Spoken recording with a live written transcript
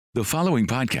The following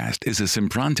podcast is a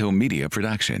Sempronto Media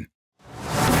production.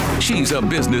 She's a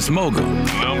business mogul,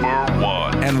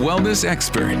 #1, and wellness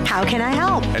expert. How can I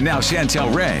help? And now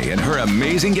Chantel Ray and her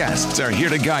amazing guests are here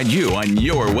to guide you on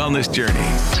your wellness journey.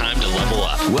 Time to level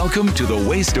up. Welcome to the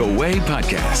Waste Away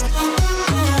podcast.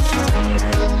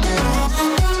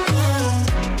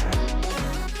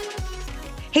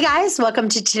 Hey guys, welcome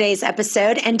to today's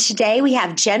episode. And today we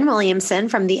have Jen Williamson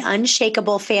from the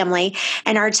Unshakable Family.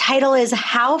 And our title is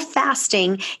How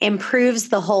Fasting Improves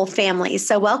the Whole Family.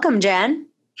 So welcome, Jen.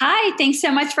 Hi, thanks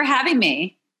so much for having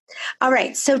me. All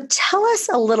right. So tell us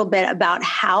a little bit about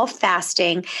how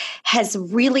fasting has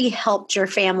really helped your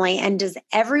family. And does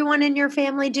everyone in your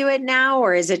family do it now,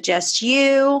 or is it just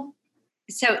you?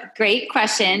 So great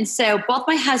question. So both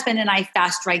my husband and I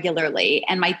fast regularly,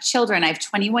 and my children, I have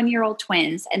 21-year-old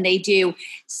twins, and they do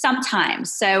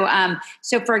sometimes. So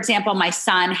for example, my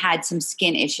son had some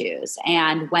skin issues,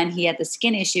 and when he had the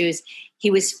skin issues,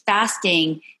 he was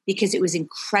fasting because it was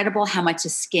incredible how much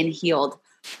his skin healed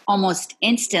almost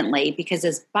instantly because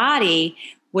his body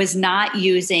was not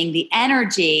using the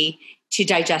energy to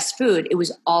digest food. It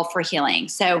was all for healing.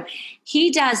 So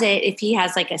he does it if he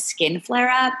has like a skin flare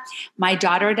up. My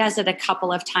daughter does it a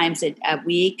couple of times a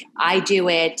week. I do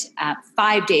it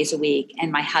 5 days a week.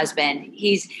 And my husband,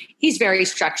 he's very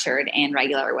structured and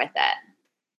regular with it.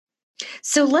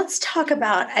 So let's talk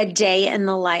about a day in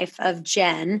the life of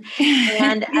Jen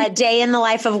and a day in the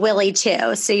life of Willie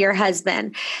too. So your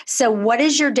husband. So what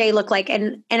does your day look like?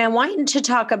 And I want you to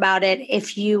talk about it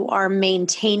if you are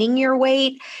maintaining your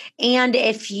weight and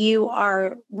if you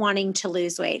are wanting to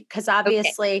lose weight. Because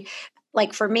obviously,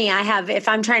 like for me, if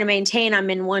I'm trying to maintain,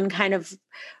 I'm in one kind of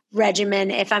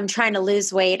regimen. If I'm trying to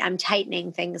lose weight, I'm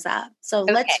tightening things up. So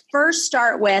let's first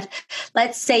start with,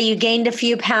 let's say you gained a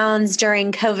few pounds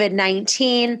during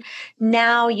COVID-19.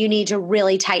 Now you need to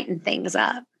really tighten things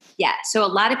up. Yeah. So a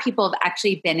lot of people have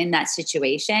actually been in that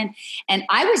situation. And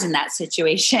I was in that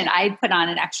situation. I had put on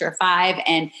an extra 5,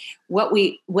 and what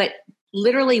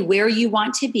literally where you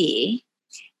want to be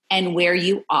and where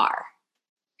you are.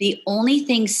 The only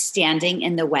thing standing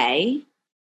in the way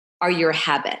are your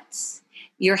habits.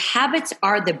 Your habits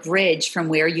are the bridge from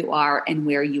where you are and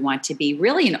where you want to be,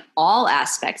 really in all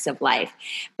aspects of life.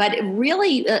 But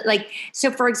really,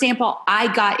 so for example,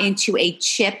 I got into a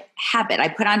chip habit. I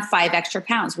put on 5 extra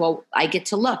pounds. Well, I get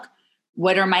to look,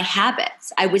 what are my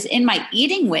habits? I was in my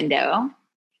eating window,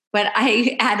 but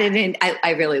I added in,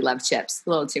 I really love chips, a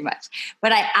little too much,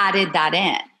 but I added that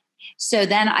in. So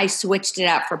then I switched it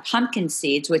out for pumpkin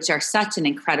seeds, which are such an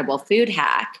incredible food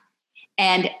hack.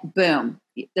 And boom,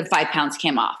 the 5 pounds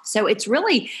came off. So it's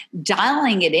really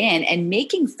dialing it in and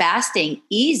making fasting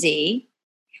easy,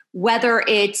 whether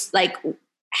it's like,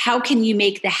 how can you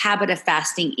make the habit of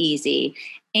fasting easy?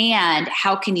 And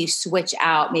how can you switch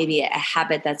out maybe a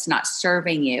habit that's not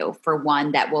serving you for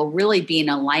one that will really be in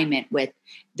alignment with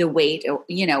the weight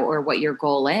or what your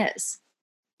goal is?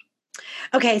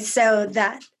 Okay,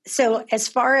 so as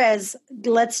far as,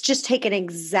 let's just take an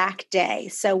exact day.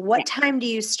 So what time do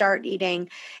you start eating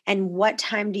and what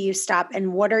time do you stop,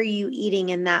 and what are you eating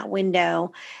in that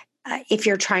window if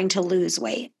you're trying to lose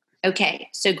weight? Okay,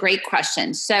 so great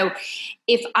question. So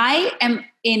if I am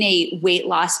in a weight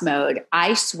loss mode,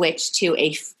 I switch to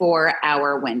a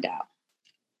 4-hour window.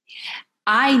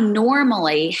 I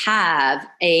normally have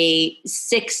a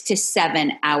 6 to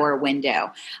 7 hour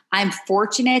window. I'm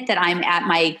fortunate that I'm at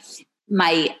my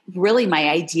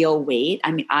ideal weight.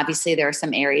 I mean, obviously there are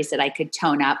some areas that I could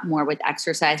tone up more with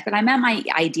exercise, but I'm at my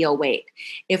ideal weight.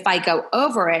 If I go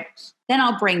over it, then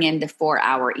I'll bring in the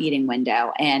 4-hour eating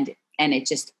window and it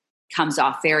just comes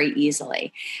off very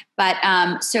easily. But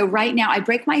so right now I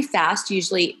break my fast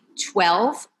usually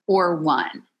 12 or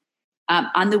 1.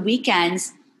 On the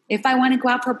weekends, if I want to go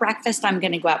out for breakfast, I'm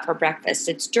going to go out for breakfast.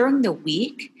 It's during the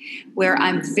week where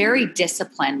I'm very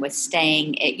disciplined with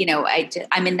staying,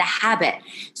 I'm in the habit.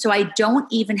 So I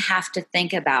don't even have to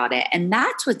think about it. And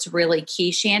that's what's really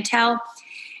key, Chantel.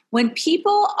 When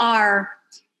people are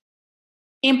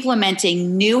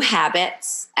implementing new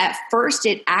habits, at first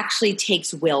it actually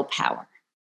takes willpower.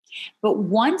 But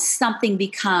once something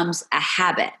becomes a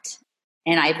habit,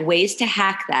 and I have ways to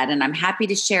hack that, and I'm happy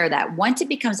to share that. Once it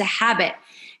becomes a habit,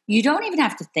 you don't even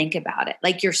have to think about it.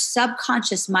 Like your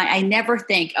subconscious mind, I never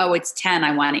think, oh, it's 10,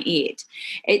 I want to eat.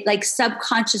 It like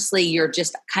subconsciously, you're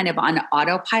just kind of on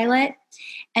autopilot.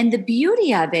 And the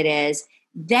beauty of it is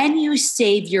then you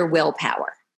save your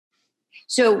willpower.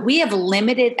 So we have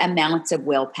limited amounts of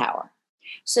willpower.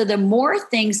 So the more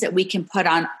things that we can put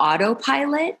on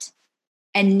autopilot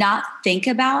and not think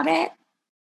about it,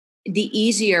 the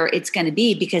easier it's going to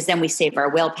be because then we save our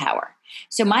willpower.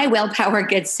 So my willpower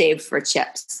gets saved for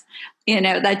chips.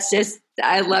 That's just,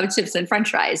 I love chips and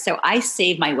French fries. So I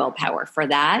save my willpower for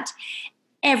that.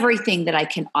 Everything that I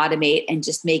can automate and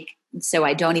just make so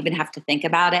I don't even have to think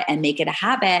about it and make it a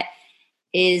habit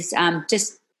is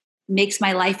just makes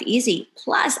my life easy.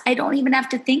 Plus, I don't even have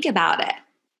to think about it.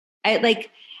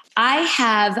 I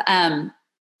have an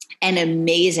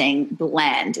amazing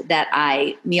blend that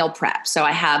I meal prep. So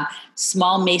I have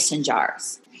small mason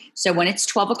jars. So when it's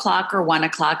 12 o'clock or 1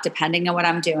 o'clock, depending on what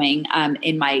I'm doing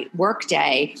in my work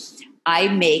day, I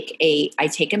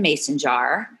take a mason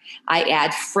jar. I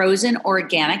add frozen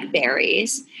organic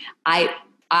berries. I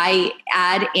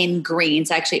add in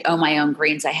greens. I actually own my own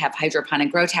greens. I have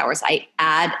hydroponic grow towers. I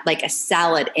add like a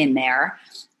salad in there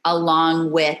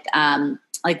along with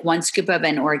like 1 scoop of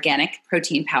an organic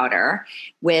protein powder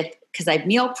because I've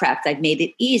meal prepped, I've made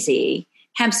it easy.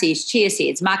 Hemp seeds, chia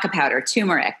seeds, maca powder,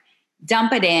 turmeric.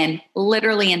 Dump it in,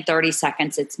 literally in 30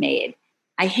 seconds it's made.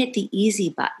 I hit the easy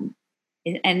button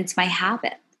and it's my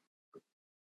habit.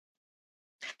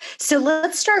 So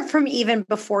let's start from even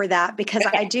before that, because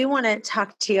I do want to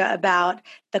talk to you about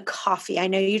the coffee. I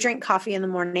know you drink coffee in the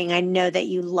morning. I know that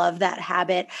you love that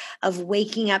habit of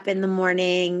waking up in the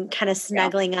morning, kind of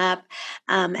snuggling up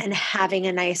and having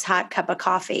a nice hot cup of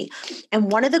coffee.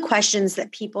 And one of the questions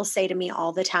that people say to me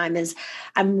all the time is,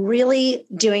 I'm really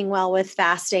doing well with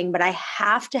fasting, but I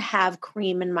have to have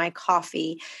cream in my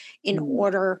coffee in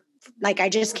order. Like, I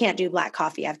just can't do black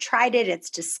coffee. I've tried it. It's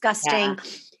disgusting. Yeah.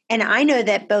 And I know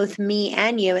that both me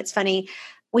and you, it's funny,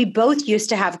 we both used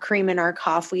to have cream in our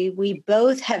coffee. We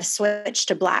both have switched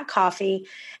to black coffee.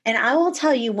 And I will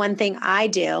tell you one thing I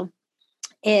do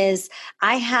is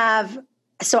I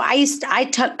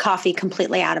took coffee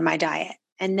completely out of my diet.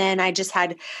 And then I just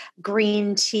had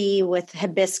green tea with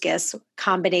hibiscus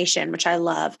combination, which I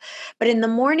love. But in the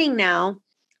morning now,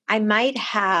 I've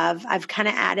kind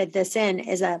of added this in,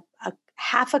 is a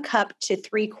half a cup to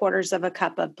 3/4 of a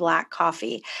cup of black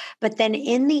coffee. But then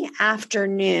in the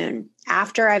afternoon,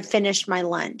 after I've finished my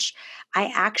lunch,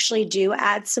 I actually do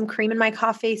add some cream in my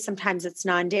coffee. Sometimes it's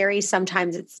non-dairy,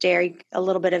 sometimes it's dairy, a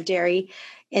little bit of dairy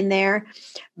in there.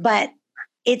 But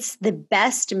it's the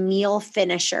best meal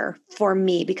finisher for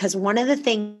me, because one of the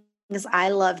things I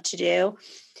love to do,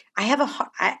 I have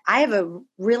a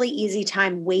really easy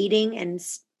time waiting and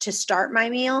to start my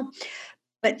meal,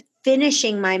 but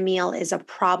finishing my meal is a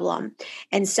problem.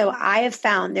 And so I have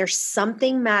found there's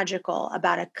something magical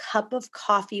about a cup of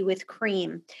coffee with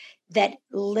cream that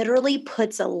literally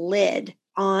puts a lid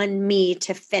on me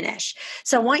to finish.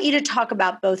 So I want you to talk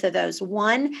about both of those.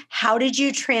 One, how did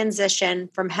you transition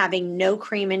from having no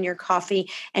cream in your coffee,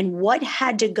 and what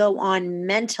had to go on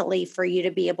mentally for you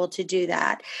to be able to do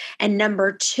that? And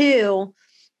number two,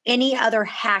 any other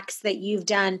hacks that you've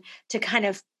done to kind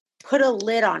of put a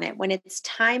lid on it when it's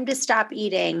time to stop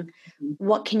eating?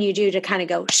 What can you do to kind of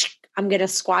go, I'm going to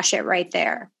squash it right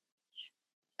there?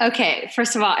 Okay.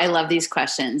 First of all, I love these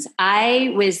questions.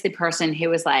 I was the person who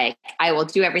was like, I will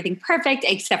do everything perfect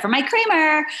except for my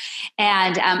creamer.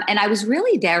 And I was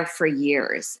really there for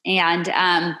years. And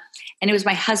it was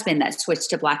my husband that switched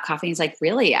to black coffee. He's like,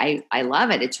 really? I love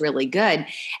it. It's really good.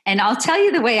 And I'll tell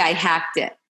you the way I hacked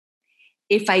it.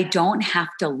 If I don't have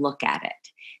to look at it.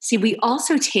 See, we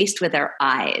also taste with our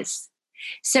eyes.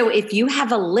 So if you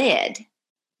have a lid,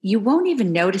 you won't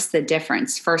even notice the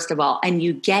difference, first of all, and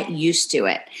you get used to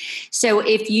it. So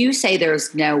if you say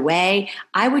there's no way,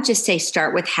 I would just say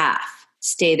start with half,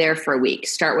 stay there for a week,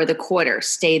 start with 1/4,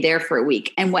 stay there for a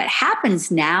week. And what happens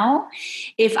now,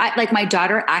 like my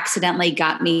daughter accidentally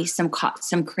got me some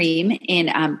cream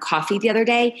in coffee the other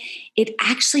day, it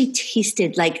actually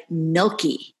tasted like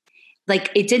milky. Like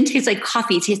it didn't taste like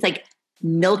coffee, it tastes like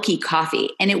milky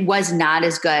coffee. And it was not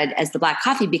as good as the black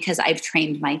coffee because I've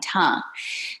trained my tongue.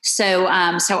 So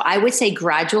I would say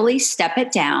gradually step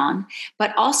it down,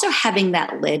 but also having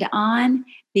that lid on,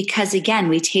 because again,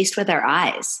 we taste with our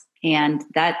eyes, and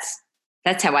that's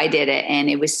how I did it. And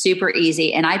it was super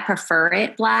easy, and I prefer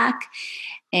it black.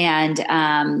 And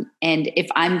if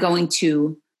I'm going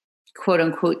to quote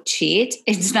unquote cheat,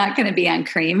 it's not going to be on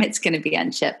cream. It's going to be on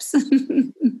chips.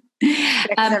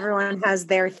 Everyone has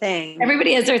their thing.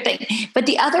 Everybody has their thing. But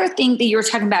the other thing that you were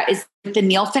talking about is the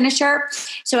meal finisher.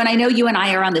 So, and I know you and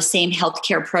I are on the same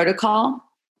healthcare protocol.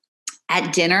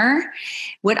 At dinner,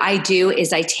 what I do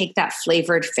is I take that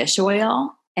flavored fish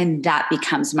oil, and that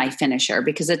becomes my finisher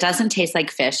because it doesn't taste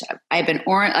like fish. I have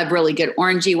a really good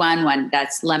orangey one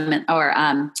that's lemon, or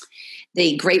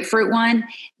the grapefruit one.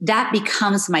 That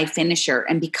becomes my finisher.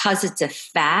 And because it's a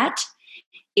fat,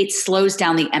 it slows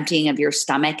down the emptying of your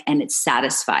stomach and it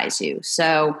satisfies you.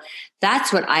 So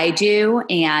that's what I do.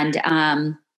 And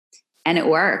And it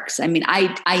works. I mean,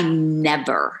 I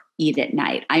never eat at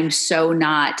night. I'm so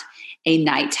not a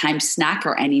nighttime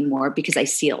snacker anymore because I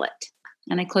seal it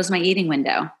and I close my eating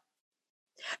window.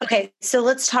 Okay, so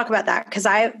let's talk about that, because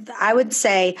I would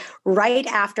say right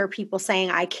after people saying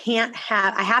I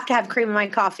have to have cream in my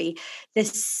coffee, the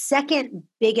second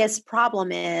biggest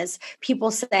problem is people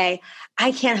say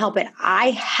I can't help it.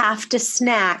 I have to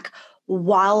snack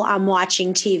while I'm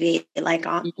watching TV, like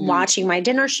I'm watching my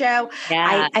dinner show.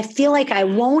 Yeah. I feel like I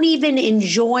won't even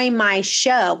enjoy my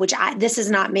show, this is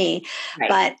not me, Right.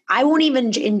 but I won't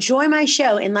even enjoy my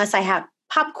show unless I have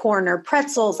popcorn or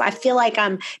pretzels. I feel like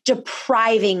I'm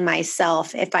depriving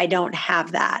myself if I don't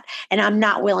have that, and I'm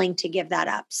not willing to give that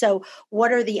up. So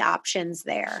what are the options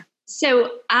there?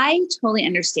 So I totally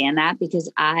understand that,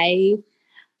 because I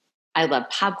love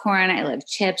popcorn. I love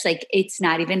chips. Like, it's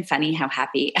not even funny how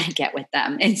happy I get with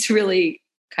them. It's really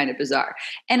kind of bizarre.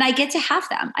 And I get to have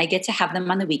them. I get to have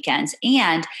them on the weekends.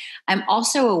 And I'm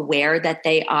also aware that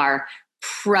they are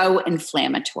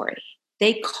pro-inflammatory.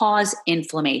 They cause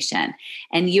inflammation.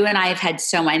 And you and I have had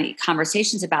so many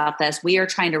conversations about this. We are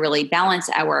trying to really balance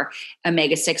our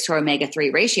omega-6 to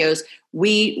omega-3 ratios.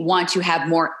 We want to have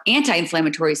more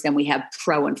anti-inflammatories than we have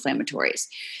pro-inflammatories.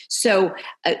 So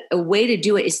a way to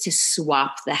do it is to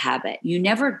swap the habit. You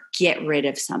never get rid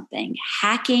of something.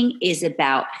 Hacking is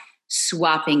about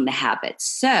swapping the habits.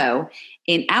 So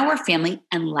in our family,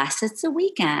 unless it's a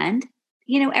weekend,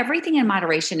 everything in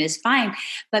moderation is fine,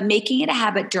 but making it a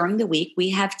habit during the week, we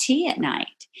have tea at night.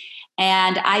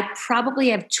 And I probably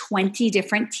have 20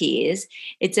 different teas.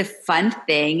 It's a fun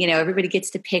thing. Everybody gets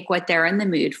to pick what they're in the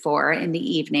mood for in the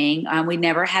evening. We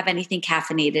never have anything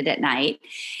caffeinated at night.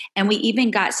 And we even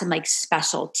got some like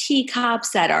special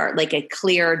teacups that are like a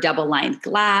clear double-lined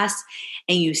glass,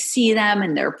 and you see them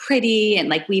and they're pretty. And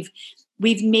like we've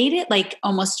made it like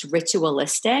almost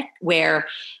ritualistic, where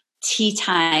tea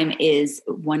time is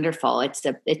wonderful. It's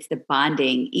the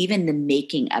bonding. Even the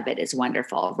making of it is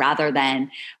wonderful, rather than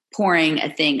pouring a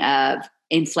thing of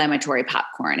inflammatory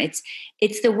popcorn. It's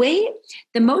the way.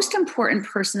 The most important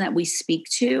person that we speak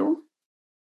to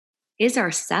is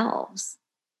ourselves.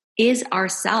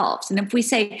 And if we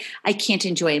say, I can't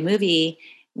enjoy a movie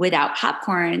without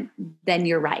popcorn, then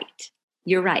you're right.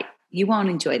 You're right. You won't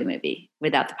enjoy the movie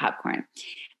without the popcorn.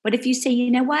 But if you say,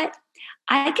 you know what?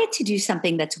 I get to do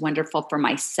something that's wonderful for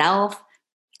myself,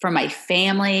 for my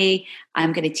family.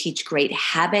 I'm going to teach great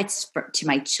habits to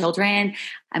my children.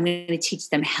 I'm going to teach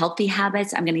them healthy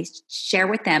habits. I'm going to share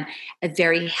with them a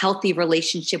very healthy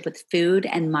relationship with food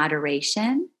and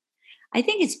moderation. I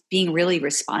think it's being really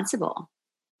responsible.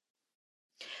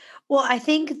 Well, I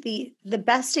think the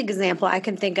best example I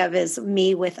can think of is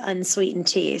me with unsweetened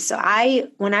tea. So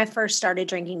when I first started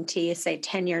drinking tea, say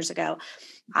 10 years ago,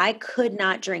 I could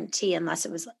not drink tea unless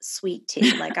it was sweet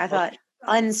tea. Like, I thought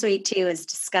unsweet tea was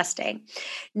disgusting.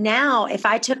 Now, if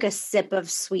I took a sip of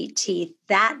sweet tea,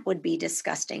 that would be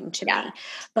disgusting to me,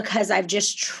 because I've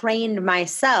just trained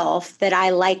myself that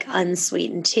I like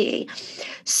unsweetened tea.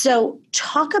 So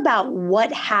talk about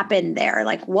what happened there.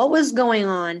 Like, what was going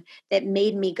on that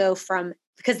made me go from,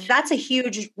 because that's a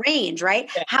huge range, right?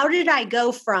 Yeah. How did I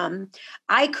go from,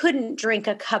 I couldn't drink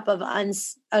a cup of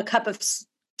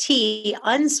tea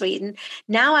unsweetened.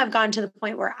 Now I've gone to the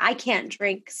point where I can't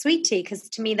drink sweet tea, because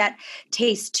to me that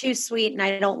tastes too sweet and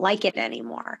I don't like it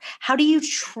anymore. How do you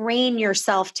train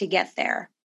yourself to get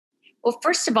there? Well,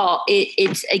 first of all,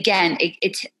 it's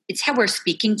how we're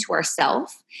speaking to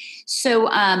ourselves. So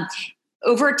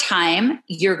over time,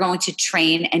 you're going to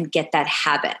train and get that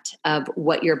habit of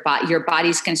what your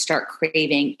body's going to start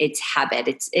craving. Its habit.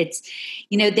 It's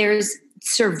there's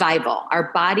survival.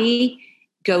 Our body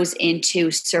goes into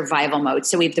survival mode.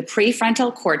 So we have the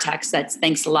prefrontal cortex that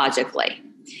thinks logically.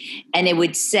 And it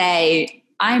would say,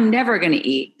 I'm never going to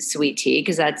eat sweet tea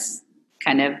because that's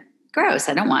kind of gross.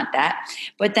 I don't want that.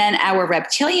 But then our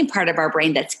reptilian part of our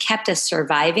brain that's kept us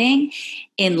surviving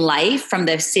in life from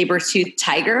the saber-toothed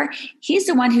tiger, he's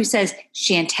the one who says,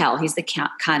 Chantel, he's the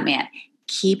con man,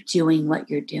 keep doing what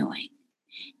you're doing.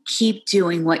 Keep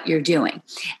doing what you're doing.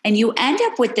 And you end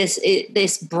up with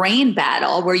this brain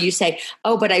battle where you say,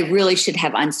 oh, but I really should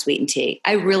have unsweetened tea.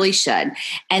 I really should.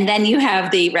 And then you have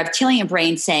the reptilian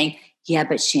brain saying, yeah,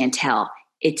 but Chantel,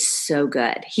 it's so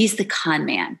good. He's the con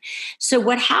man. So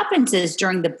what happens is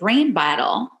during the brain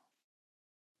battle,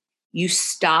 you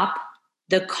stop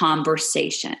the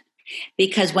conversation.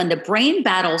 Because when the brain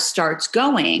battle starts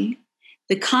going,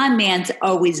 the con man's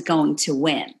always going to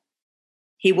win.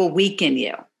 He will weaken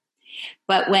you.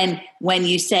 But when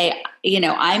you say,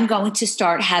 I'm going to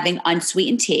start having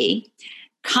unsweetened tea,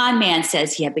 con man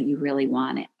says, yeah, but you really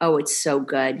want it. Oh, it's so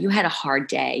good. You had a hard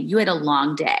day. You had a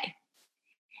long day.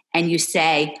 and you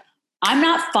say, I'm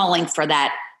not falling for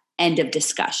that end of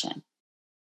discussion.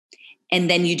 And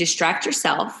then you distract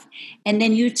yourself, and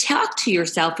then you talk to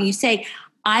yourself and you say,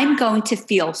 I'm going to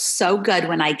feel so good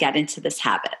when I get into this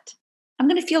habit. I'm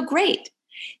going to feel great.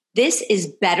 This is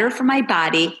better for my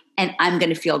body, and I'm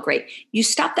going to feel great. You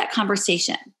stop that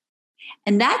conversation.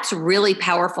 And that's really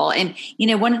powerful. And,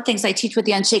 one of the things I teach with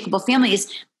the Unshakable Family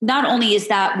is not only is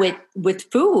that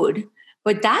with food,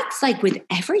 but that's like with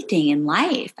everything in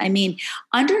life. I mean,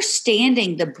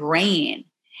 understanding the brain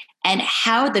and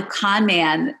how the con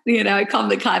man, I call him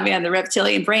the con man, the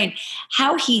reptilian brain,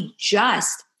 how he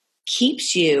just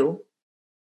keeps you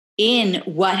in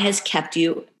what has kept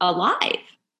you alive.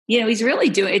 It's really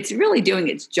doing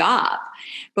its job.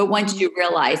 But once you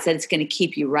realize that it's going to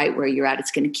keep you right where you're at,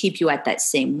 it's going to keep you at that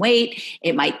same weight.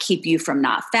 It might keep you from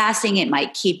not fasting. It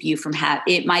might keep you from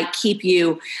having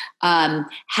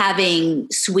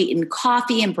sweetened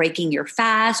coffee and breaking your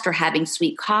fast, or having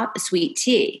sweet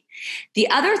tea. The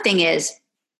other thing is,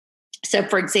 so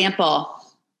for example,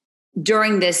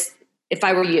 during this, if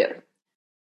I were you,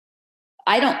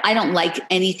 I don't like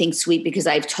anything sweet because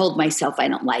I've told myself I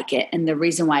don't like it. And the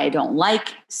reason why I don't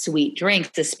like sweet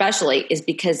drinks especially is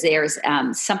because there's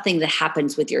something that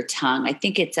happens with your tongue. I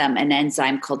think it's an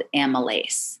enzyme called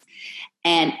amylase.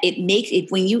 And it makes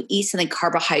it, when you eat something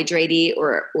carbohydrate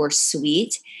or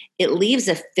sweet, it leaves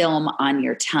a film on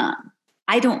your tongue.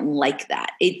 I don't like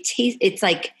that. It's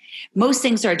like most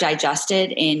things are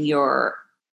digested in your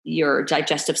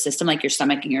digestive system, like your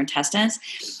stomach and your intestines.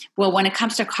 Well, when it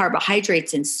comes to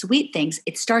carbohydrates and sweet things,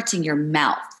 it starts in your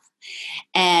mouth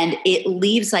and it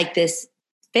leaves like this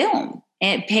film,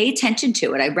 and pay attention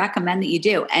to it. I recommend that you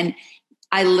do. And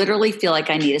I literally feel like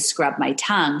I need to scrub my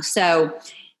tongue. So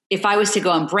if I was to go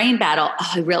on brain battle,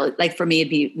 I really, like for me, it'd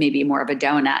be maybe more of a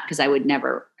donut because I would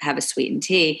never have a sweetened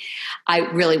tea. I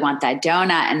really want that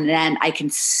donut. And then I can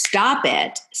stop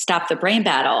the brain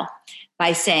battle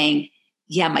by saying,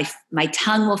 yeah, my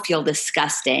tongue will feel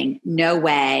disgusting. No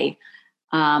way.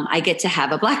 I get to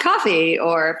have a black coffee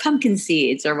or pumpkin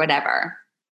seeds or whatever.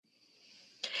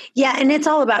 Yeah. And it's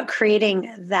all about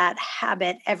creating that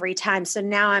habit every time. So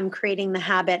now I'm creating the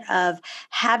habit of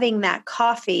having that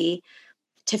coffee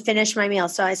to finish my meal.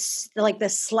 So I like the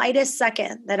slightest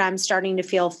second that I'm starting to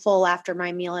feel full after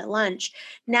my meal at lunch.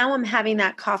 Now I'm having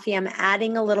that coffee. I'm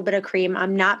adding a little bit of cream.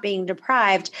 I'm not being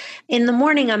deprived. In the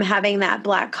morning, I'm having that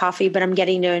black coffee, but I'm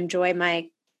getting to enjoy my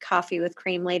coffee with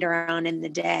cream later on in the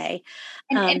day.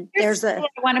 And there's what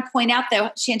I want to point out though,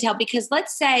 Chantel, because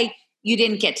let's say you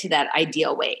didn't get to that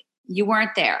ideal weight. You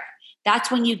weren't there. That's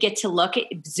when you get to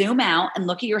zoom out and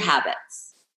look at your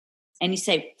habits. And you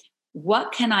say,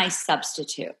 what can I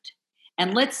substitute?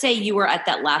 And let's say you were at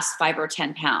that last 5 or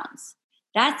 10 pounds.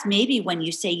 That's maybe when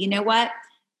you say, you know what?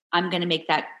 I'm going to make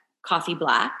that coffee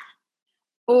black,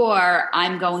 or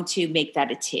I'm going to make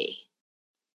that a tea,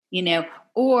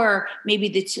 or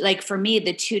maybe like for me,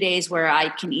 the 2 days where I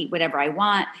can eat whatever I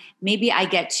want, maybe I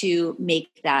get to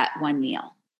make that one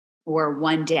meal or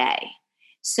one day.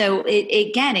 So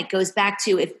it goes back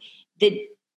to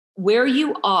where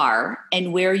you are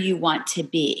and where you want to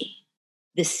be.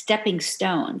 The stepping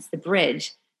stones, the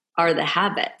bridge, are the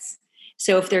habits.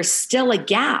 So if there's still a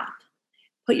gap,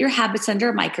 put your habits under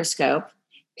a microscope,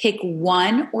 pick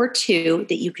 1 or 2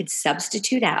 that you could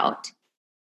substitute out,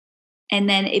 and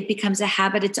then it becomes a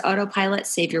habit. It's autopilot.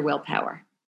 Save your willpower.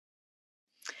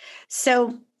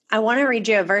 So I want to read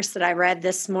you a verse that I read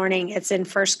this morning. It's in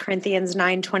 1 Corinthians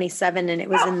 9:27, and it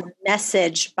was in the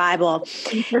Message Bible.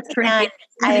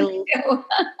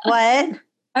 What?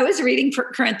 I was reading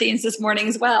Corinthians this morning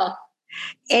as well.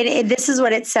 This is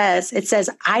what it says. It says,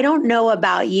 I don't know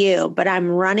about you, but I'm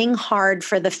running hard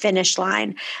for the finish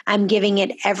line. I'm giving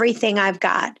it everything I've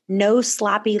got. No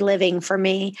sloppy living for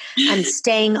me. I'm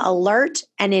staying alert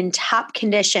and in top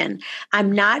condition.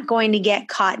 I'm not going to get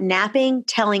caught napping,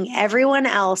 telling everyone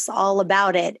else all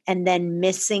about it, and then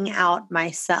missing out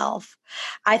myself.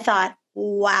 I thought,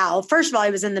 wow. First of all, I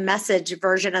was in the Message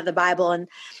version of the Bible, and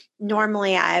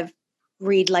normally I've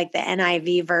read like the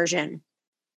NIV version.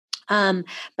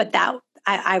 But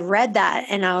I read that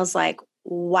and I was like,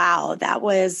 wow, that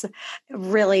was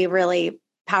really, really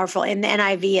powerful. In the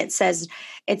NIV,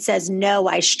 it says, no,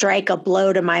 I strike a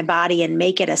blow to my body and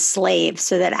make it a slave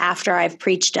so that after I've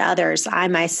preached to others, I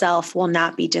myself will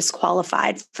not be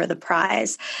disqualified for the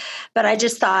prize. But I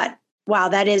just thought, wow,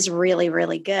 that is really,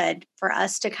 really good for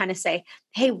us to kind of say,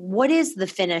 hey, what is the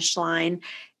finish line?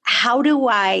 How do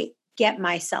I get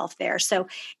myself there. So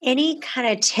any kind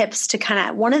of tips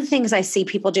to one of the things I see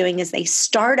people doing is they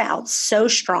start out so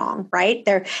strong, right?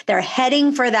 They're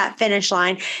heading for that finish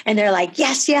line and they're like,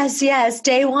 yes, yes, yes,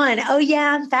 day 1. Oh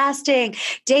yeah, I'm fasting.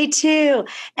 Day 2.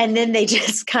 And then they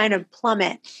just kind of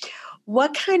plummet.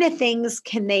 What kind of things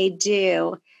can they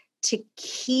do to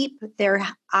keep their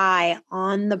eye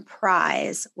on the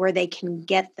prize where they can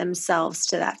get themselves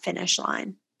to that finish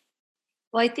line?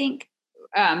 Well, I think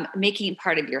making it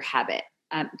part of your habit,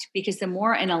 because the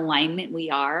more in alignment we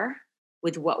are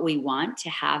with what we want to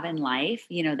have in life,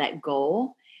 that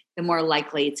goal, the more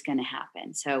likely it's going to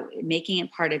happen. So making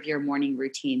it part of your morning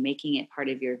routine, making it part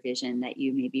of your vision that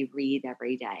you maybe read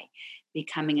every day,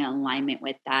 becoming in alignment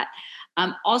with that.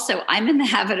 Also, I'm in the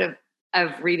habit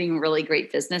of reading really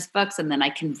great business books, and then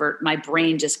my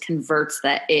brain just converts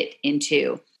it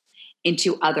into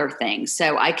other things.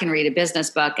 So I can read a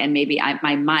business book and maybe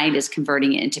my mind is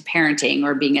converting it into parenting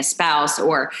or being a spouse,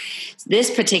 or this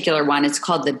particular one, it's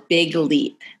called The Big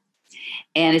Leap.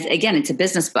 And it's a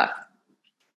business book,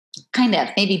 kind of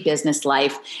maybe business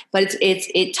life, but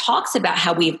it talks about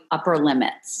how we have upper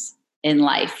limits in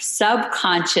life,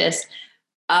 subconscious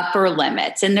upper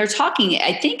limits. And they're talking,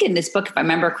 I think in this book, if I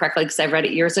remember correctly, because I read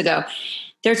it years ago,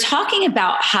 they're talking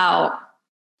about how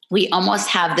we almost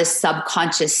have this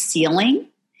subconscious ceiling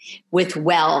with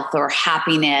wealth or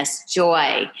happiness,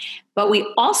 joy, but we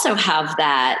also have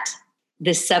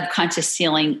this subconscious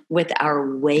ceiling with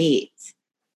our weight,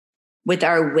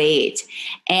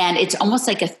 And it's almost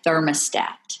like a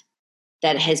thermostat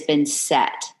that has been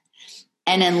set.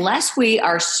 And unless we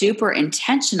are super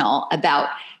intentional about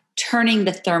turning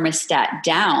the thermostat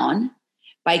down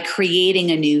by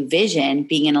creating a new vision,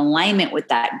 being in alignment with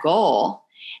that goal,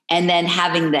 and then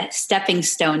having the stepping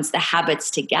stones, the habits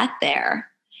to get there,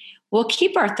 we'll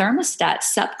keep our thermostat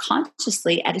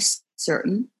subconsciously at a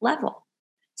certain level.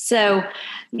 So,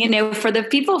 for the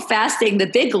people fasting, The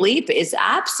Big Leap is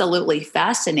absolutely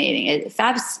fascinating. It's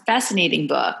a fascinating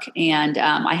book, and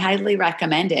I highly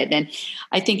recommend it. And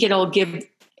I think it'll give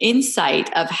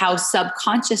insight of how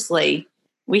subconsciously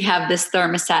we have this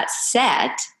thermostat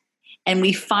set, and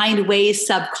we find ways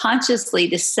subconsciously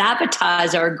to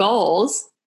sabotage our goals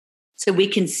so we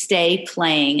can stay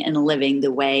playing and living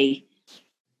the way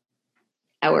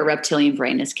our reptilian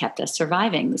brain has kept us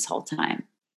surviving this whole time.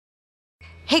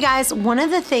 Hey guys, one of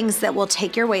the things that will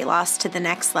take your weight loss to the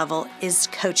next level is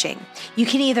coaching. You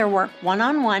can either work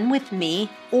one-on-one with me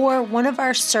or one of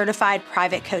our certified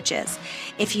private coaches.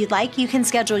 If you'd like, you can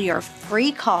schedule your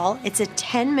free call. It's a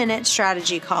 10-minute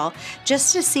strategy call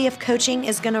just to see if coaching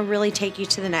is going to really take you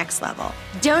to the next level.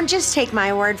 Don't just take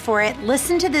my word for it.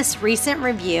 Listen to this recent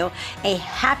review a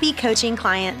happy coaching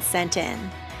client sent in.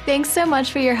 Thanks so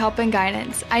much for your help and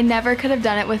guidance. I never could have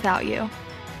done it without you.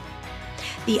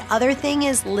 The other thing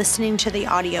is listening to the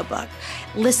audiobook.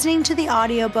 Listening to the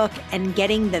audiobook and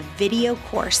getting the video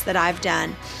course that I've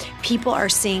done. People are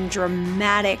seeing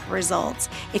dramatic results.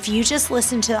 If you just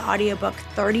listen to the audiobook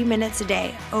 30 minutes a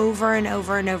day over and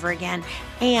over and over again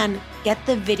and get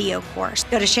the video course,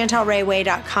 go to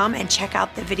ChantelRayway.com and check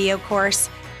out the video course.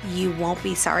 You won't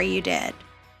be sorry you did.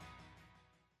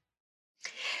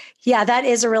 Yeah, that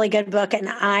is a really good book. And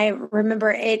I remember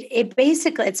it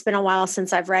basically, it's been a while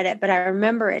since I've read it, but I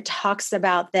remember it talks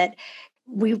about that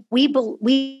we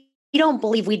don't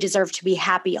believe we deserve to be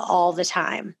happy all the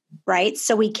time, right?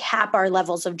 So we cap our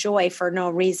levels of joy for no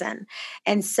reason.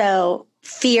 And so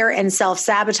fear and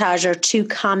self-sabotage are two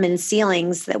common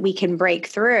ceilings that we can break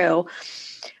through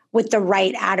with the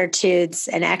right attitudes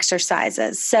and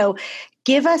exercises. So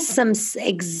give us some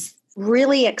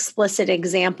really explicit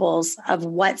examples of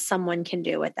what someone can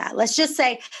do with that. Let's just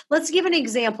say, let's give an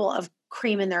example of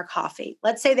cream in their coffee.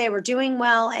 Let's say they were doing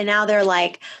well and now they're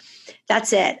like,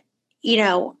 that's it.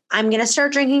 I'm going to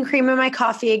start drinking cream in my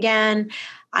coffee again.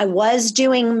 I was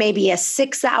doing maybe a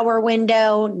 6-hour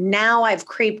window. Now I've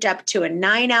creeped up to a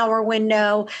 9-hour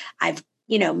window. I've,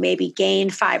 maybe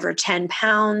gained 5 or 10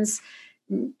 pounds.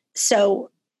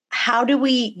 So how do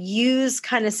we use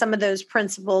kind of some of those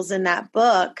principles in that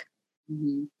book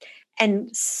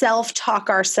and self-talk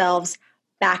ourselves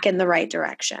back in the right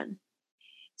direction?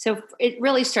 So it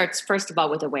really starts, first of all,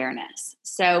 with awareness.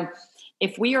 So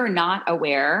if we are not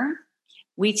aware,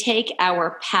 we take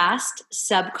our past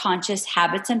subconscious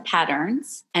habits and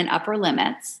patterns and upper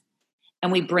limits,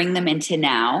 and we bring them into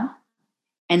now,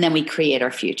 and then we create our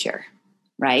future,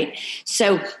 right?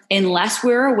 So unless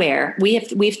we're aware, we have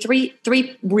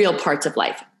three real parts of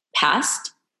life.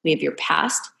 Past, we have your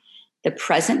past, the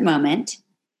present moment,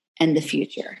 and the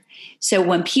future. So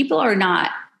when people are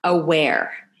not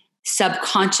aware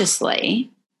subconsciously,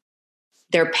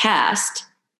 their past,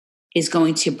 is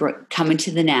going to come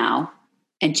into the now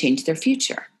and change their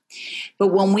future. But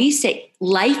when we say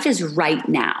life is right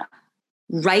now,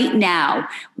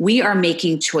 we are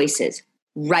making choices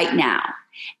right now.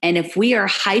 And if we are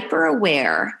hyper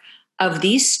aware of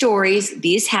these stories,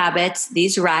 these habits,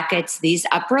 these rackets, these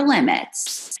upper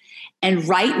limits, and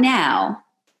right now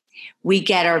we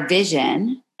get our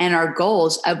vision and our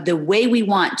goals of the way we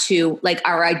want to, like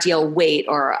our ideal weight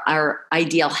or our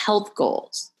ideal health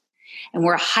goals. And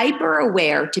we're hyper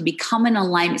aware to become in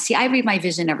alignment. See, I read my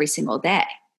vision every single day.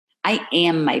 I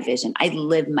am my vision. I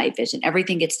live my vision.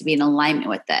 Everything gets to be in alignment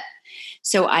with it.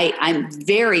 So I'm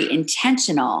very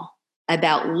intentional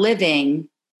about living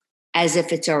as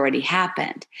if it's already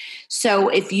happened. So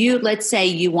if let's say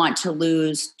you want to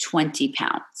lose 20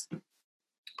 pounds,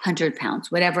 100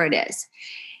 pounds, whatever it is,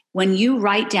 when you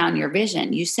write down your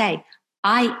vision, you say,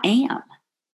 I am.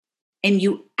 And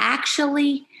you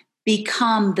actually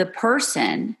become the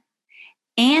person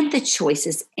and the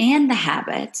choices and the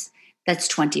habits that's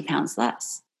 20 pounds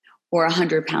less or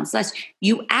 100 pounds less.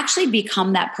 You actually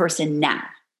become that person now.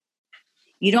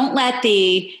 You don't let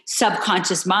the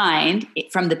subconscious mind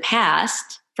from the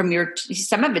past,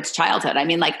 some of it's childhood. I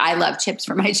mean, like I love chips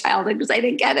from my childhood because I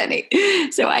didn't get any.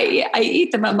 So I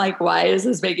eat them. I'm like, why is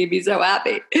this making me so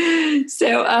happy?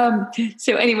 So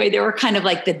anyway, they were kind of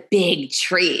like the big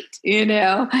treat,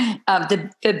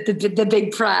 the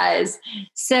big prize.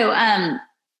 So I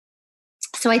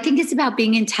think it's about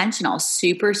being intentional,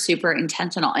 super, super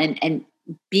intentional and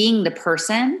being the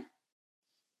person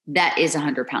that is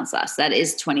 100 pounds less, that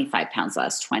is 25 pounds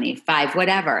less, 25,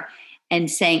 whatever. And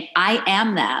saying, I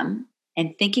am them,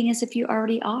 and thinking as if you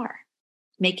already are,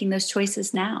 making those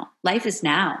choices now. Life is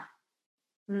now.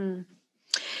 Mm.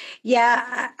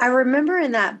 Yeah, I remember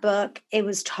in that book, it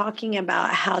was talking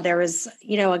about how there was,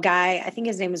 a guy, I think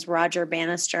his name was Roger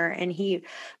Bannister, and he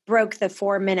broke the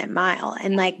 4-minute mile.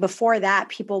 And like before that,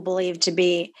 people believed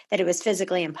that it was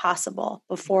physically impossible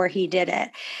before he did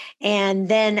it. And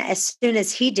then as soon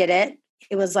as he did it,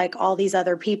 it was like all these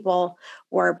other people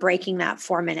were breaking that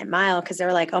 4-minute mile because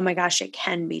they're like, oh my gosh, it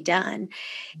can be done.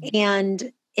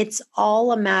 And it's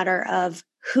all a matter of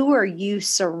who are you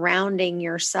surrounding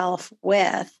yourself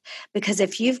with? Because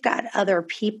if you've got other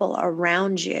people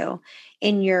around you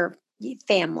in your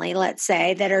family, let's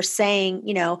say, that are saying,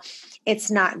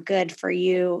 it's not good for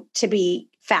you to be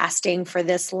fasting for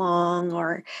this long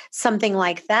or something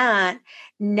like that,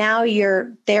 now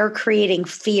they're creating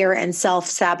fear and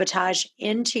self-sabotage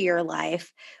into your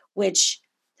life, which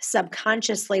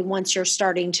subconsciously, once you're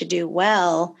starting to do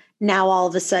well, now all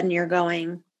of a sudden you're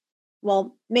going,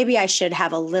 well, maybe I should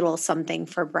have a little something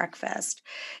for breakfast.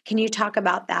 Can you talk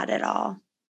about that at all?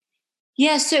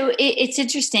 Yeah, so it's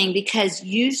interesting because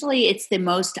usually it's the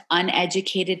most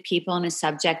uneducated people in a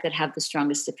subject that have the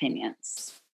strongest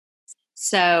opinions.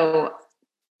 So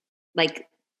like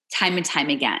time and time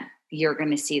again, you're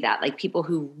going to see that. Like people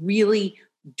who really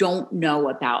don't know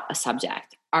about a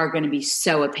subject are going to be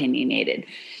so opinionated.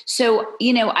 So,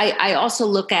 I also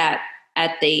look at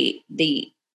the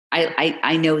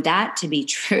I know that to be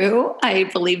true. I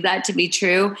believe that to be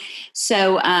true.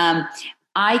 So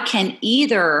I can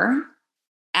either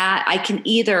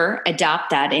adopt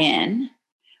that in,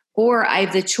 or I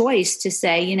have the choice to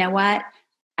say, you know what?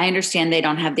 I understand they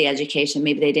don't have the education.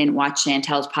 Maybe they didn't watch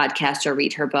Chantel's podcast or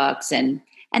read her books, and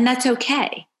that's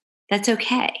okay. That's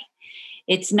okay.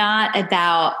 It's not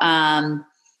about.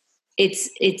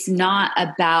 It's not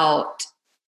about.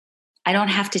 I don't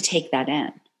have to take that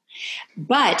in.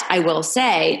 But I will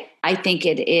say, I think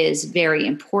it is very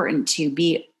important to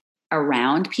be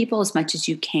around people as much as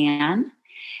you can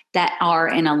that are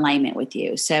in alignment with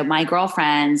you. So my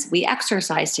girlfriends, we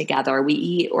exercise together. We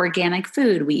eat organic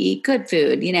food. We eat good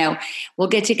food. We'll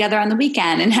get together on the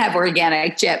weekend and have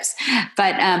organic chips.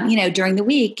 But, during the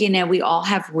week, we all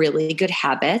have really good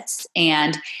habits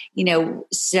and,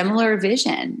 similar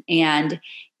vision. And,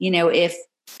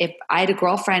 if I had a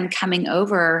girlfriend coming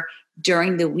over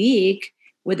during the week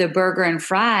with a burger and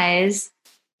fries,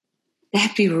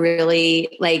 that'd be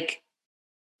really like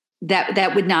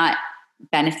that would not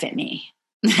benefit me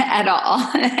at all.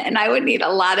 And I would need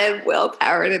a lot of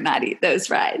willpower to not eat those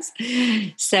fries.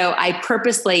 So I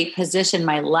purposely position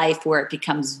my life where it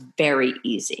becomes very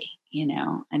easy.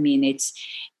 I mean,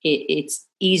 it's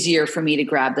easier for me to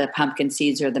grab the pumpkin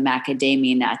seeds or the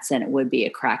macadamia nuts than it would be a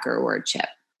cracker or a chip.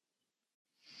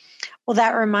 Well,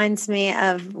 that reminds me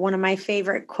of one of my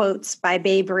favorite quotes by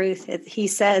Babe Ruth. He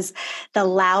says, "The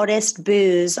loudest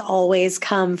boos always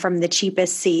come from the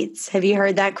cheapest seats." Have you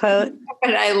heard that quote?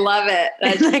 But I love it.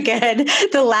 Isn't that good?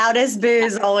 The loudest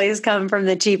boos always come from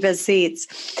the cheapest seats.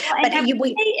 Well, and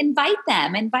invite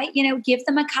them, give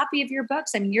them a copy of your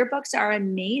books. I mean, your books are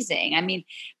amazing. I mean,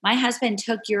 my husband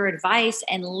took your advice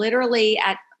and literally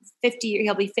at 50,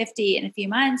 he'll be 50 in a few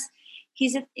months.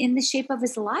 He's in the shape of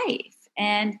his life.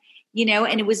 And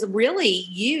it was really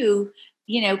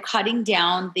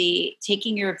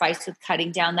taking your advice with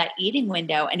cutting down that eating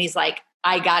window. And he's like,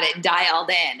 I got it dialed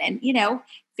in. And,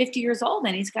 50 years old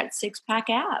and he's got 6-pack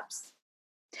abs.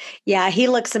 Yeah, he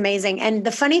looks amazing. And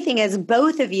the funny thing is,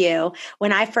 both of you,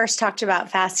 when I first talked about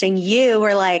fasting, you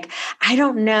were like, I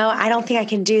don't know. I don't think I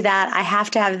can do that. I have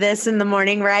to have this in the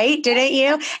morning, right? Didn't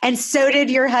you? And so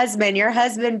did your husband. Your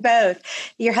husband both.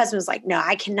 Your husband was like, no,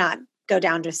 I cannot go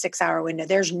down to a 6-hour window.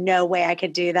 There's no way I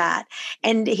could do that.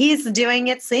 And he's doing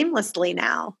it seamlessly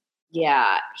now.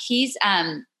 Yeah. He's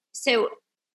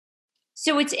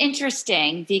so it's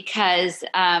interesting because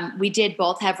we did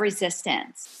both have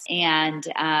resistance, and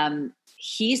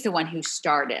he's the one who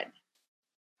started,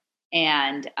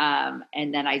 and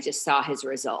then I just saw his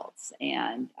results,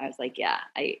 and I was like, yeah,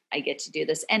 I get to do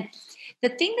this. And the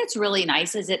thing that's really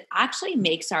nice is it actually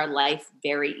makes our life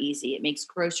very easy. It makes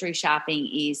grocery shopping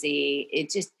easy.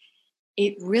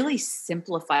 It really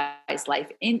simplifies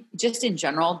life in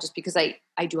general, just because I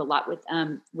do a lot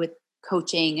with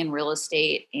coaching and real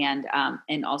estate and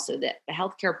also the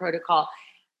healthcare protocol.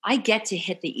 I get to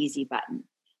hit the easy button.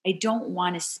 I don't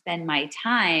want to spend my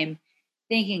time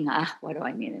thinking, what do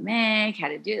I need to make? How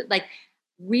to do it? Like,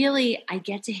 really, I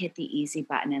get to hit the easy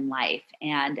button in life.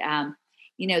 And,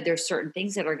 there's certain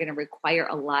things that are going to require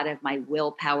a lot of my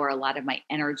willpower, a lot of my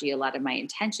energy, a lot of my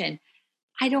intention.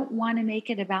 I don't want to make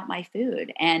it about my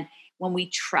food. And when we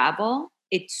travel,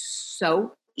 it's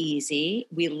so easy.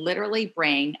 We literally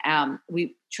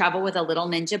we travel with a little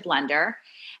Ninja blender.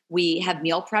 We have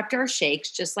meal prepped our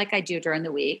shakes just like I do during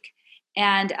the week.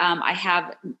 And I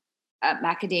have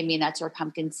macadamia nuts or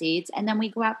pumpkin seeds. And then we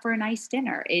go out for a nice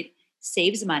dinner. It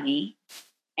saves money.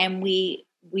 And we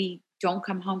don't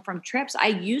come home from trips. I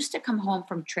used to come home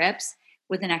from trips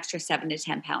with an extra 7 to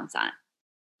 10 pounds on.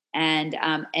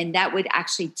 And that would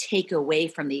actually take away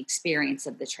from the experience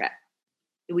of the trip.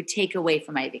 It would take away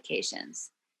from my vacations.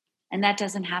 And that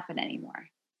doesn't happen anymore.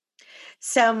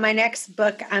 So my next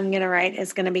book I'm going to write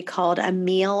is going to be called A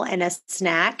Meal and a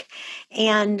Snack.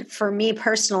 And for me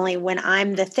personally, when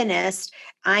I'm the thinnest,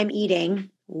 I'm eating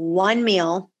one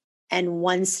meal and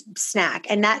one snack.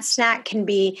 And that snack can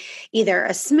be either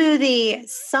a smoothie,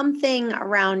 something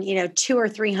around, 200 or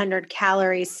 300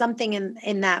 calories, something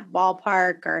in that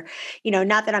ballpark, or,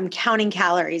 not that I'm counting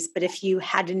calories, but if you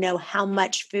had to know how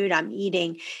much food I'm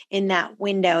eating in that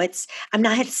window, I'm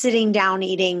not sitting down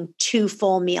eating 2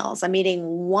 full meals. I'm eating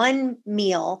one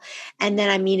meal and then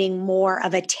I'm eating more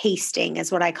of a tasting is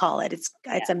what I call it.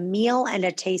 It's a meal and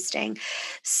a tasting.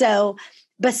 So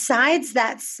besides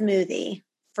that smoothie,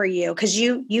 for you, because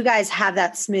you guys have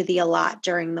that smoothie a lot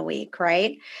during the week,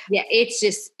 right? Yeah,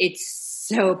 it's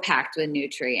so packed with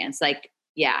nutrients. Like,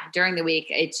 yeah, during the week,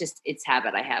 it's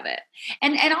habit. I have it.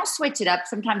 And I'll switch it up.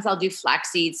 Sometimes I'll do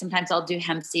flax seeds. Sometimes I'll do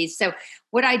hemp seeds. So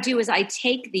what I do is I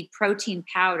take the protein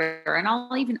powder, and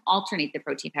I'll even alternate the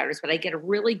protein powders, but I get a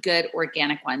really good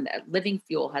organic one. Living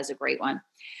Fuel has a great one.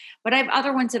 But I have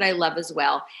other ones that I love as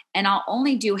well. And I'll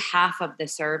only do half of the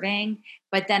serving,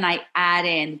 but then I add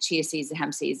in chia seeds, the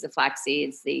hemp seeds, the flax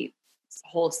seeds, the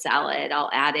whole salad.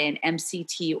 I'll add in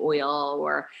MCT oil,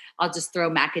 or I'll just throw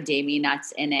macadamia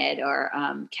nuts in it, or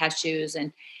cashews.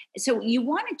 And so you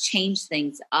want to change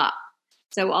things up.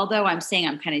 So although I'm saying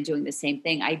I'm kind of doing the same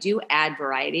thing, I do add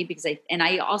variety because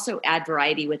I also add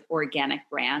variety with organic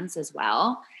brands as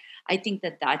well. I think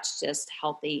that that's just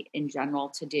healthy in general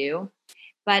to do.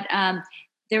 But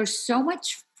there's so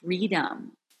much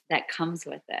freedom that comes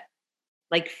with it,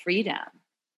 like freedom.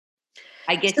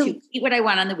 I get to eat what I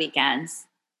want on the weekends.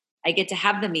 I get to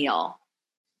have the meal,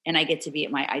 and I get to be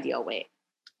at my ideal weight.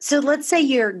 So let's say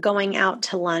you're going out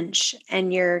to lunch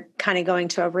and you're kind of going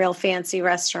to a real fancy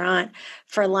restaurant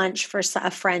for lunch for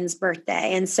a friend's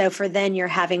birthday. And so for then you're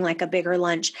having like a bigger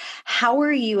lunch. How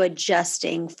are you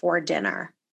adjusting for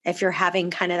dinner if you're having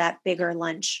kind of that bigger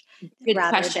lunch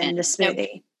rather than the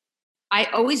smoothie? So I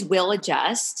always will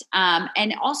adjust.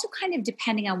 And also kind of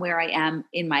depending on where I am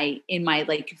in my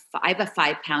like, I have a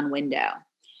 5-pound window.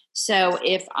 So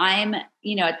if I'm, at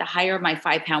the higher of my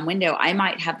 5-pound window, I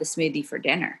might have the smoothie for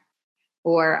dinner,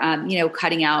 or,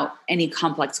 cutting out any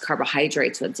complex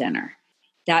carbohydrates with dinner.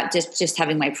 that just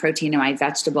having my protein and my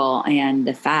vegetable and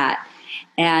the fat.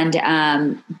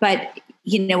 And, but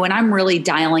when I'm really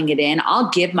dialing it in, I'll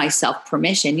give myself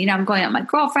permission. I'm going out with my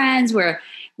girlfriends,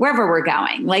 wherever we're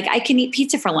going. Like I can eat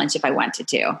pizza for lunch if I wanted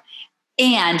to.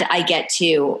 And I get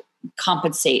to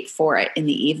compensate for it in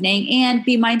the evening and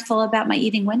be mindful about my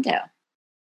eating window.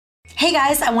 Hey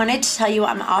guys, I wanted to tell you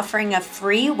I'm offering a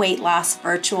free weight loss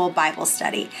virtual Bible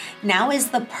study. Now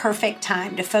is the perfect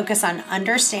time to focus on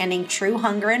understanding true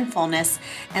hunger and fullness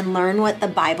and learn what the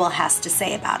Bible has to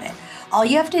say about it. All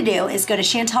you have to do is go to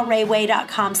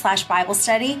chantelrayway.com/Bible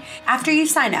study. After you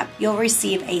sign up, you'll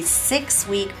receive a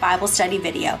 6-week Bible study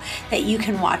video that you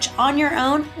can watch on your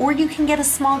own, or you can get a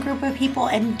small group of people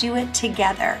and do it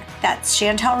together. That's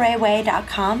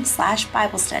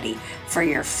chantelrayway.com/Bible study for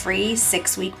your free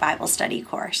 6-week Bible study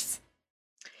course.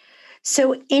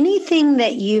 So anything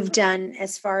that you've done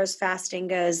as far as fasting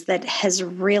goes that has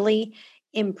really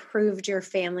improved your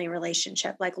family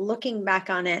relationship, like looking back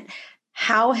on it,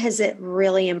 how has it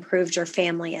really improved your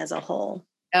family as a whole?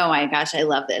 Oh my gosh, I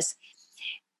love this.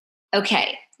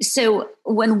 Okay, so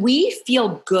when we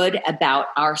feel good about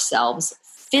ourselves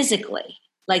physically,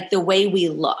 like the way we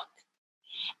look,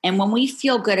 and when we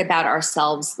feel good about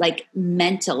ourselves, like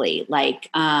mentally, like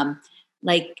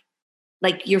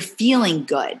you're feeling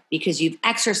good because you've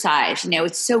exercised,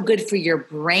 it's so good for your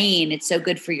brain. It's so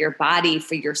good for your body,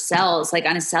 for your cells, like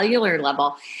on a cellular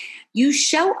level, you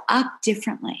show up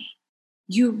differently.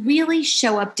 You really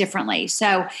show up differently.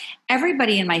 So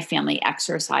everybody in my family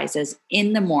exercises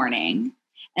in the morning,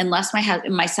 unless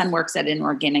my son works at an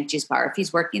organic juice bar. If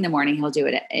he's working in the morning, he'll do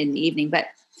it in the evening. But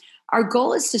our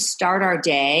goal is to start our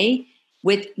day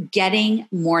with getting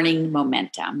morning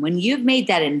momentum. When you've made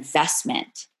that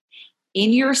investment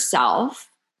in yourself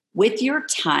with your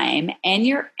time and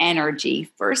your energy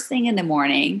first thing in the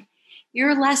morning,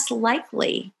 you're less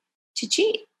likely to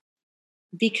cheat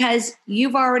because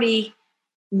you've already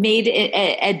made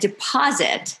a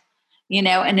deposit,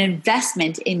 an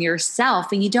investment in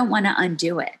yourself, and you don't want to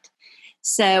undo it.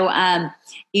 So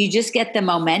you just get the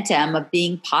momentum of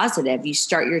being positive. You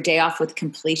start your day off with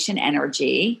completion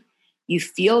energy. You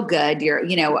feel good.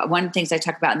 One of the things I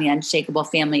talk about in the Unshakable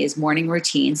Family is morning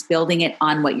routines, building it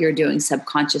on what you're doing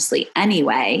subconsciously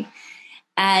anyway.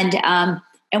 And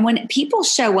when people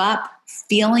show up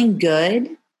feeling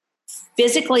good,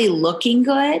 physically looking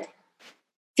good,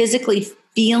 physically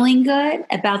feeling good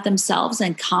about themselves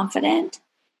and confident,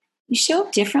 you show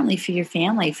up differently for your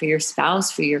family, for your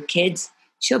spouse, for your kids.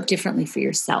 Show up differently for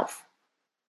yourself.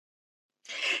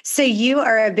 So you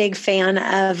are a big fan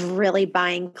of really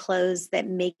buying clothes that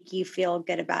make you feel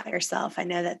good about yourself. I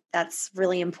know that that's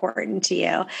really important to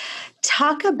you.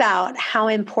 Talk about how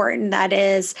important that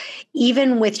is,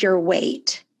 even with your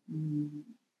weight.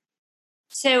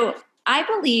 So I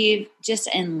believe just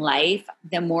in life,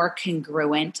 the more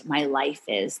congruent my life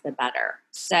is, the better.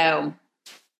 So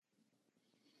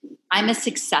I'm a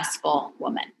successful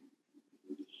woman.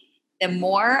 The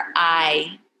more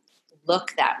I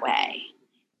look that way,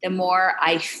 the more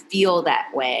I feel that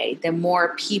way, the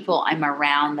more people I'm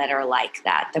around that are like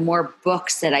that, the more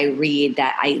books that I read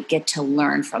that I get to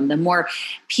learn from, the more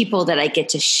people that I get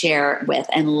to share with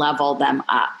and level them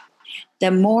up,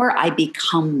 the more I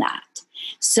become that.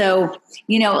 So,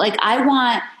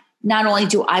 not only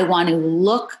do I want to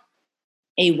look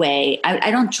a way,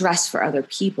 I don't dress for other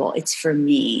people. It's for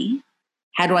me.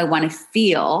 How do I want to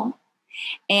feel?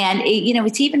 And,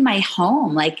 it's even my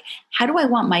home. Like, how do I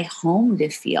want my home to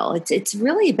feel? It's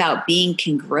really about being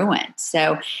congruent.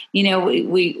 So,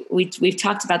 we've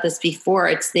talked about this before.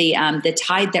 It's the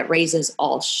tide that raises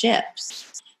all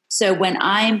ships. So when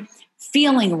I'm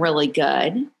feeling really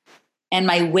good, and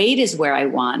my weight is where I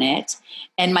want it,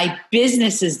 and my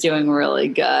business is doing really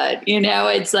good.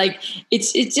 It's like,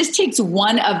 it just takes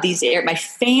one of these areas. My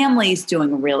family's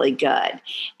doing really good.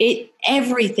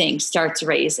 Everything starts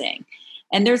raising.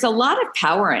 And there's a lot of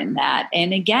power in that.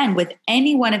 And again, with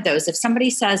any one of those, if somebody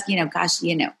says,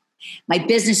 my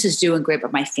business is doing great,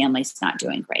 but my family's not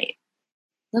doing great.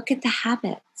 Look at the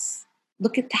habits.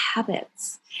 Look at the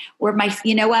habits. Or my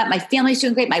family's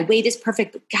doing great. My weight is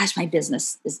perfect, but gosh, my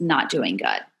business is not doing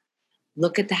good.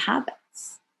 Look at the habits.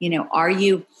 Are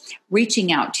you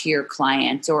reaching out to your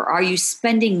clients, or are you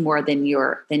spending more than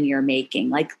you're making?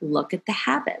 Like, look at the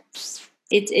habits.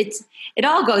 It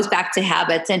all goes back to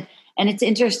habits. And it's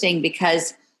interesting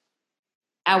because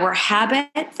our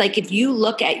habits, like if you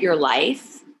look at your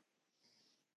life,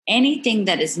 anything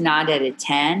that is not at a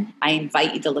 10, I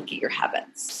invite you to look at your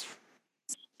habits.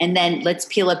 And then let's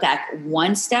peel it back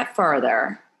one step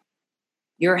further.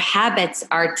 Your habits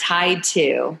are tied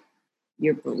to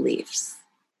your beliefs.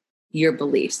 your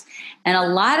beliefs. And a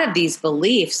lot of these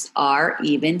beliefs are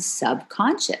even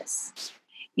subconscious.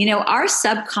 Our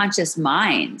subconscious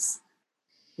minds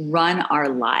run our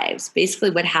lives. Basically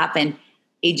what happened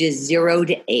ages 0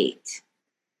 to 8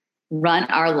 run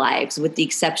our lives, with the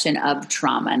exception of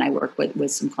trauma. And I work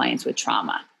with some clients with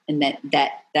trauma, and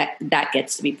that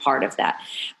gets to be part of that.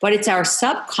 But it's our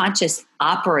subconscious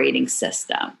operating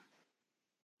system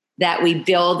that we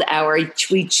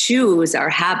choose our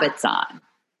habits on.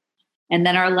 And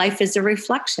then our life is a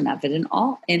reflection of it in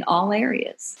all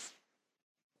areas.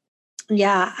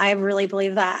 Yeah, I really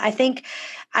believe that.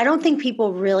 I don't think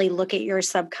people really look at your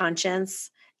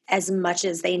subconscious as much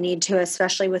as they need to,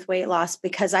 especially with weight loss,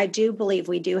 because I do believe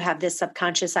we do have this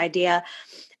subconscious idea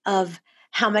of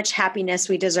how much happiness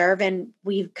we deserve. And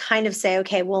we kind of say,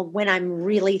 okay, well, when I'm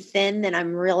really thin, then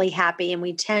I'm really happy. And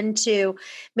we tend to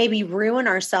maybe ruin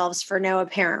ourselves for no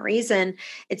apparent reason.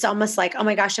 It's almost like, oh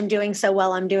my gosh, I'm doing so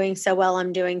well. I'm doing so well.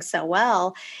 I'm doing so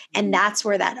well. And that's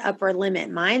where that upper limit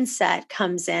mindset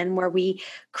comes in, where we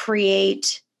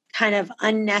create kind of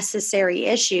unnecessary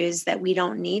issues that we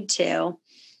don't need to,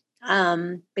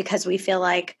 because we feel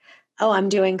like, oh, I'm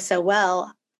doing so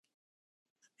well.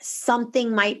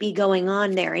 Something might be going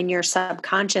on there in your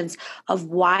subconscious of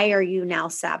why are you now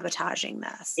sabotaging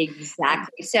this?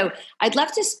 Exactly. So I'd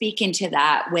love to speak into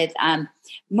that with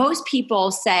most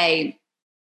people say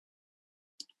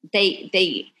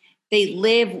they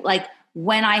live like,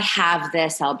 when I have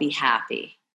this, I'll be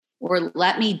happy. Or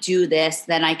let me do this,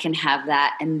 then I can have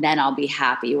that, and then I'll be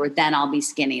happy, or then I'll be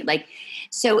skinny. But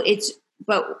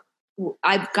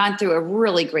I've gone through a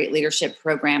really great leadership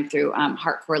program through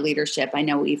Heartcore Leadership. I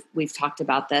know we've talked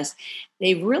about this.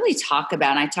 They really talk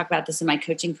about, and I talk about this in my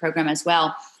coaching program as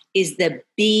well, is the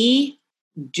be,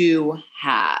 do,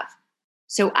 have.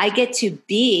 So I get to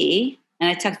be, and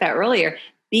I talked about earlier,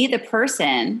 be the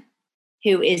person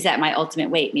who is at my ultimate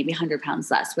weight, maybe 100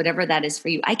 pounds less, whatever that is for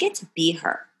you. I get to be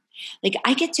her. Like,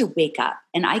 I get to wake up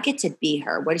and I get to be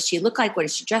her. What does she look like? What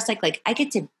does she dress like? Like, I get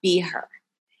to be her.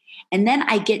 And then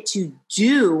I get to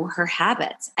do her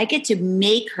habits. I get to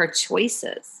make her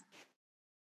choices.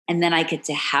 And then I get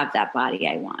to have that body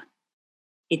I want.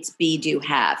 It's be, do,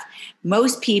 have.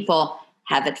 Most people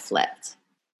have it flipped.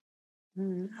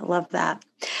 I love that.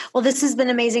 Well, this has been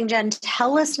amazing, Jen.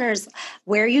 Tell listeners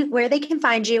where they can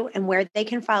find you and where they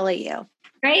can follow you.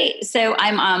 Great. So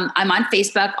I'm on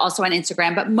Facebook, also on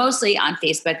Instagram, but mostly on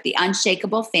Facebook, The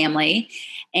Unshakable Family.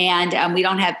 And we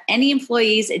don't have any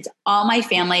employees. It's all my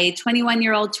family,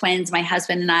 21-year-old twins, my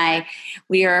husband and I.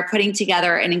 We are putting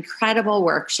together an incredible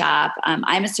workshop.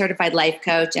 I'm a certified life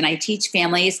coach, and I teach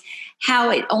families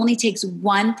how it only takes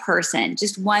one person,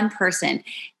 just one person,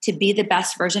 to be the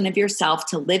best version of yourself,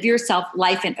 to live yourself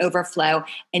life in overflow,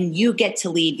 and you get to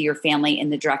lead your family in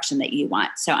the direction that you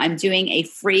want. So I'm doing a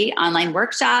free online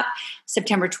workshop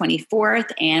September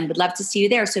 24th, and would love to see you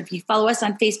there. So if you follow us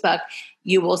on Facebook,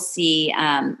 you will see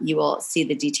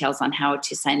the details on how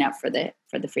to sign up for the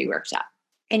free workshop.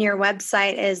 And your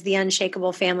website is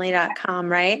theunshakablefamily.com,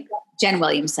 right? Jen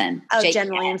Williamson. Oh,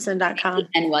 JenWilliamson.com.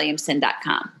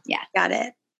 JenWilliamson.com. Yeah. Got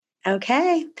it.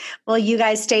 Okay. Well, you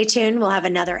guys stay tuned. We'll have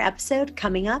another episode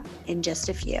coming up in just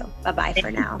a few. Bye-bye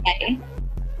for now. Okay.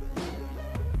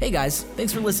 Hey guys,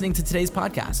 thanks for listening to today's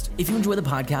podcast. If you enjoy the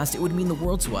podcast, it would mean the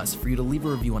world to us for you to leave a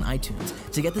review on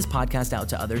iTunes to get this podcast out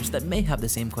to others that may have the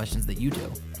same questions that you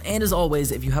do. And as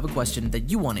always, if you have a question that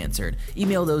you want answered,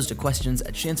 email those to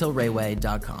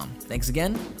questions@chantelrayway.com. Thanks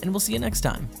again, and we'll see you next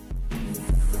time.